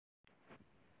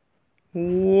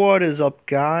What is up,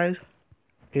 guys?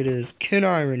 It is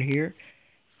Kenniron here,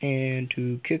 and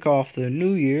to kick off the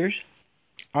New Year's,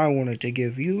 I wanted to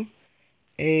give you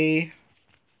a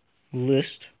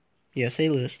list, yes, a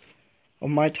list, of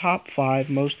my top 5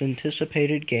 most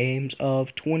anticipated games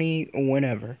of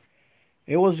whenever.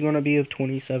 It was going to be of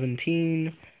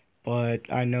 2017, but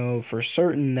I know for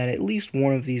certain that at least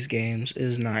one of these games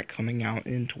is not coming out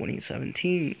in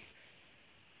 2017.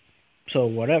 So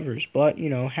whatevers, but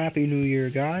Happy New Year,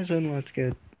 guys, and let's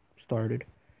get started.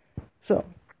 So,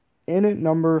 in at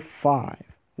number 5,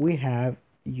 we have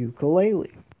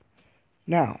Ukulele.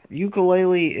 Now,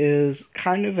 Ukulele is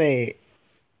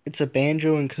it's a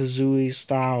Banjo and Kazooie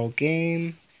style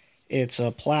game. It's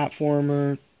a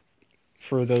platformer.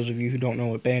 For those of you who don't know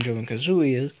what Banjo and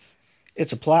Kazooie is,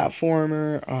 it's a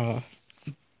platformer.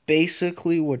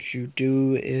 Basically, what you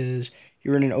do is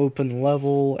you're in an open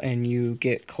level and you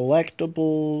get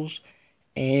collectibles,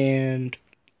 and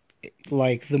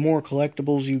like the more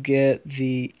collectibles you get,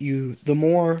 the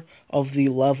more of the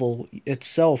level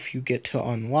itself you get to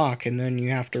unlock, and then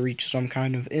you have to reach some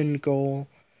kind of end goal.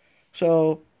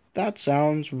 So that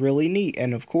sounds really neat,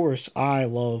 and of course I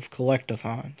love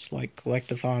collectathons. Like,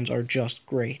 collectathons are just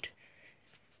great.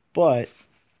 But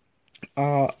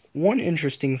one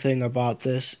interesting thing about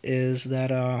this is that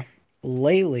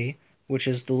Laylee, which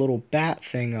is the little bat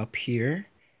thing up here,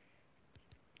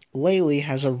 Laylee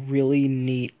has a really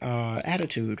neat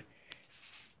attitude.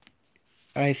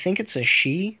 I think it's a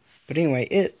she, but anyway,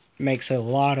 it makes a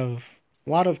lot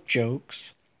of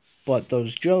jokes, but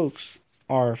those jokes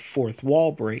are fourth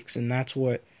wall breaks, and that's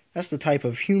the type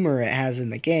of humor it has in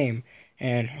the game.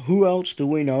 And who else do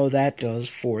we know that does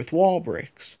fourth wall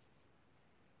breaks?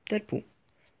 Deadpool.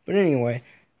 But anyway,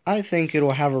 I think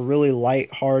it'll have a really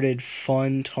light-hearted,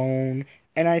 fun tone,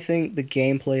 and I think the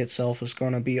gameplay itself is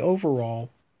going to be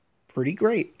overall pretty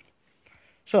great.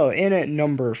 So, in at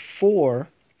number 4,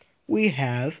 we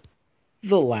have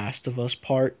The Last of Us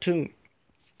Part 2.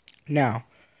 Now,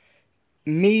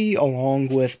 me, along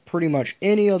with pretty much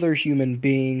any other human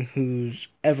being who's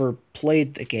ever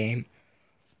played the game,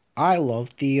 I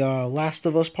loved the Last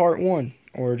of Us Part 1,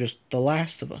 or just The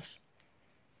Last of Us.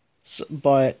 So,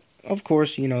 but, of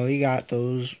course, you got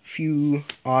those few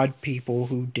odd people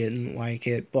who didn't like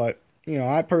it, but,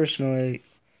 I personally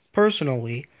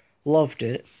loved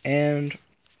it. And,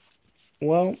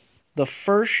 well, the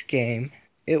first game,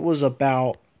 it was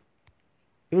about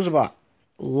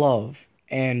love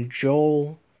and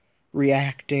Joel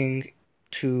reacting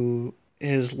to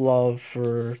his love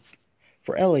for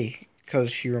Ellie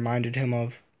because she reminded him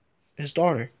of his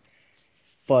daughter.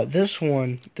 But this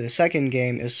one, the second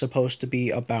game, is supposed to be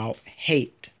about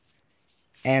hate,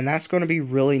 and that's going to be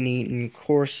really neat. And of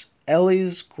course,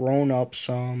 Ellie's grown up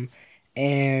some,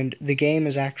 and the game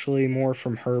is actually more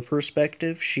from her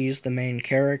perspective. She's the main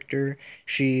character.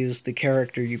 She's the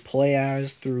character you play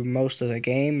as through most of the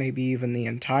game, maybe even the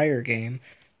entire game.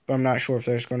 But I'm not sure if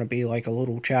there's going to be like a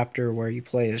little chapter where you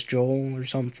play as Joel or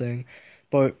something.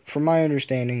 But from my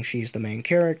understanding, she's the main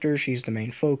character, she's the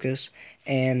main focus,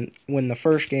 and when the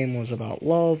first game was about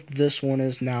love, this one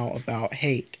is now about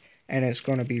hate. And it's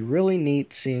going to be really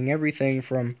neat seeing everything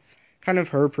from kind of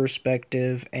her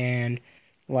perspective, and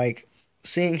like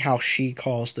seeing how she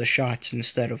calls the shots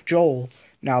instead of Joel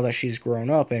now that she's grown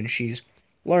up and she's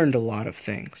learned a lot of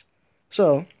things.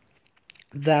 So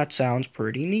that sounds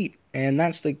pretty neat. And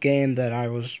that's the game that I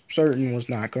was certain was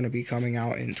not going to be coming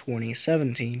out in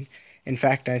 2017. In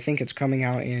fact, I think it's coming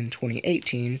out in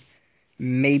 2018,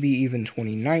 maybe even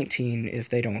 2019 if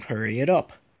they don't hurry it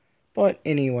up. But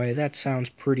anyway, that sounds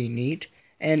pretty neat.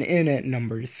 And in at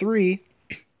number 3,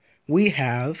 we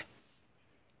have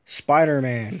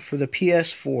Spider-Man for the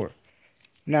PS4.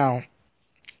 Now,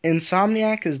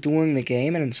 Insomniac is doing the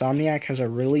game, and Insomniac has a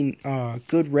really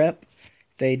good rep.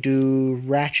 They do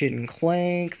Ratchet and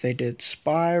Clank, they did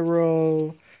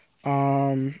Spyro,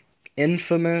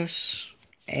 Infamous,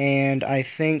 and I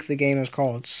think the game is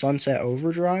called Sunset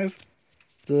Overdrive,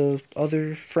 the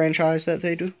other franchise that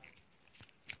they do.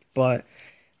 But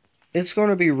it's going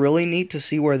to be really neat to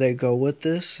see where they go with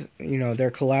this,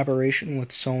 their collaboration with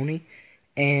Sony.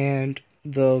 And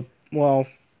we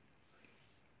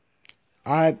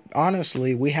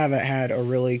haven't had a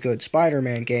really good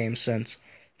Spider-Man game since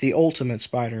the Ultimate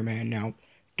Spider-Man. Now,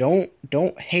 don't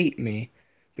hate me,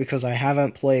 because I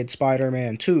haven't played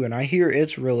Spider-Man 2, and I hear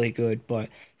it's really good, but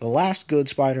the last good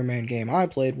Spider-Man game I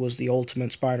played was the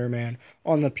Ultimate Spider-Man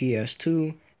on the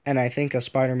PS2, and I think a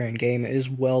Spider-Man game is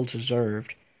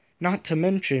well-deserved. Not to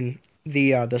mention,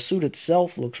 the suit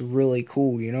itself looks really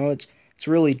cool, it's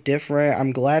really different.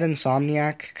 I'm glad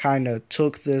Insomniac kind of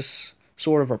took this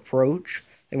sort of approach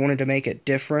They wanted to make it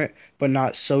different, but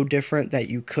not so different that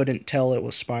you couldn't tell it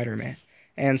was Spider-Man.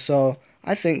 And so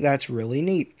I think that's really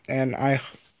neat, and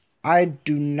I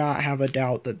do not have a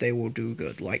doubt that they will do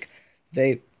good. Like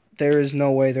there is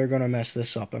no way they're gonna mess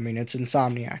this up. I mean, it's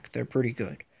Insomniac; they're pretty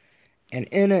good. And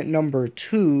in at number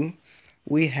 2,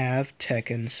 we have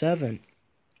Tekken 7.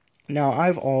 Now,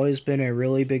 I've always been a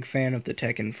really big fan of the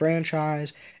Tekken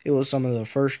franchise. It was some of the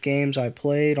first games I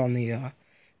played on the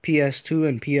PS2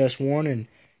 and PS1, and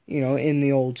in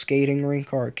the old skating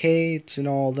rink arcades and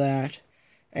all that.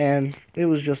 And it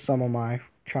was just some of my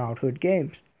childhood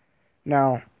games.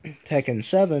 Now, Tekken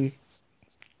 7,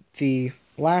 the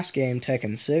last game,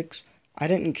 Tekken 6, I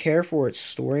didn't care for its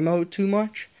story mode too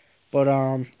much, but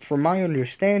from my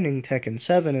understanding, Tekken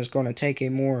 7 is going to take a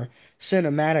more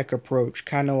cinematic approach,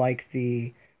 kind of like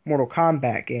the Mortal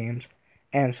Kombat games,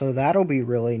 and so that'll be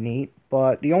really neat.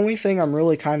 But the only thing I'm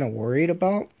really kind of worried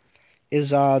about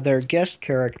is their guest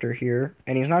character here,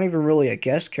 and he's not even really a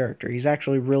guest character, he's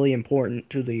actually really important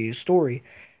to the story,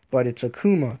 but it's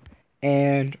Akuma,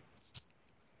 and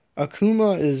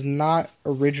Akuma is not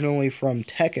originally from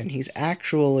Tekken. He's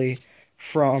actually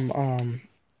from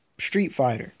Street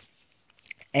Fighter.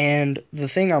 And the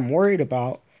thing I'm worried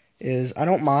about is I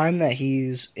don't mind that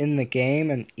he's in the game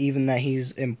and even that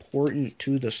he's important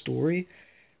to the story,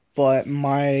 but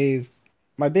my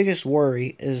biggest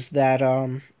worry is that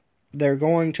they're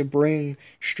going to bring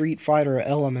Street Fighter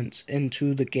elements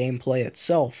into the gameplay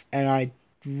itself, and I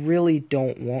really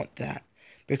don't want that.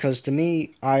 Because to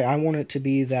me, I want it to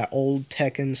be that old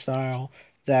Tekken style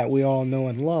that we all know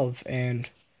and love, and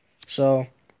so,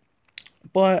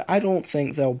 but I don't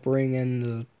think they'll bring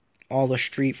in all the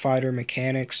Street Fighter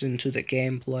mechanics into the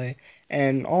gameplay,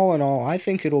 and all in all, I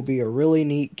think it'll be a really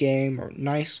neat game, or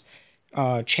nice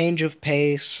change of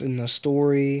pace in the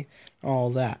story, all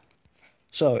that.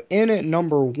 So, in at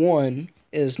number 1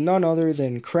 is none other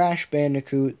than Crash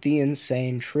Bandicoot The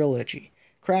Insane Trilogy.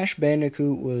 Crash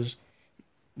Bandicoot was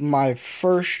my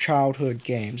first childhood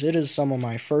games. It is some of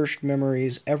my first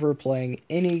memories ever playing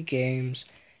any games,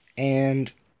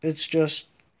 and it's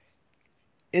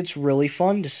really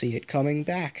fun to see it coming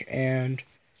back. And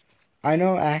I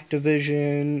know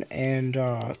Activision and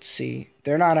let's see,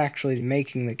 they're not actually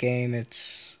making the game.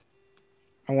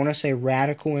 I want to say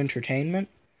Radical Entertainment.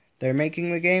 They're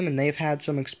making the game, and they've had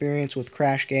some experience with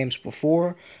Crash games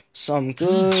before. Some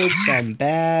good, some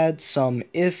bad, some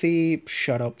iffy.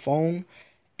 Shut up, phone.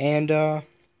 And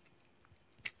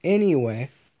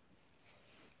anyway,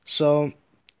 so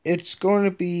it's going to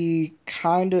be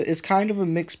it's kind of a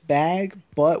mixed bag,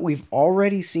 but we've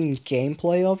already seen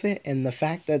gameplay of it, and the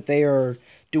fact that they are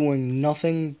doing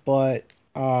nothing but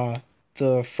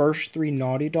the first 3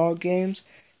 Naughty Dog games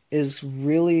is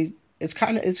really it's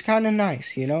kind of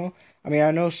nice, you know? I mean,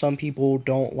 I know some people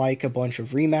don't like a bunch of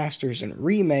remasters and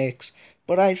remakes,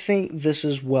 but I think this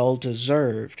is well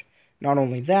deserved. Not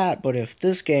only that, but if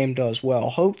this game does well,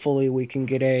 hopefully we can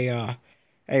get a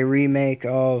remake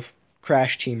of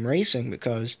Crash Team Racing,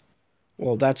 because,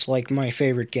 well, that's like my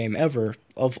favorite game ever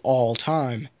of all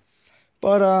time.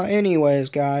 But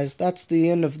anyways, guys, that's the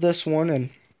end of this one,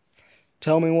 and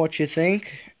tell me what you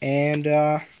think, and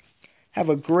have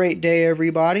a great day,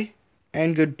 everybody,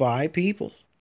 and goodbye, people.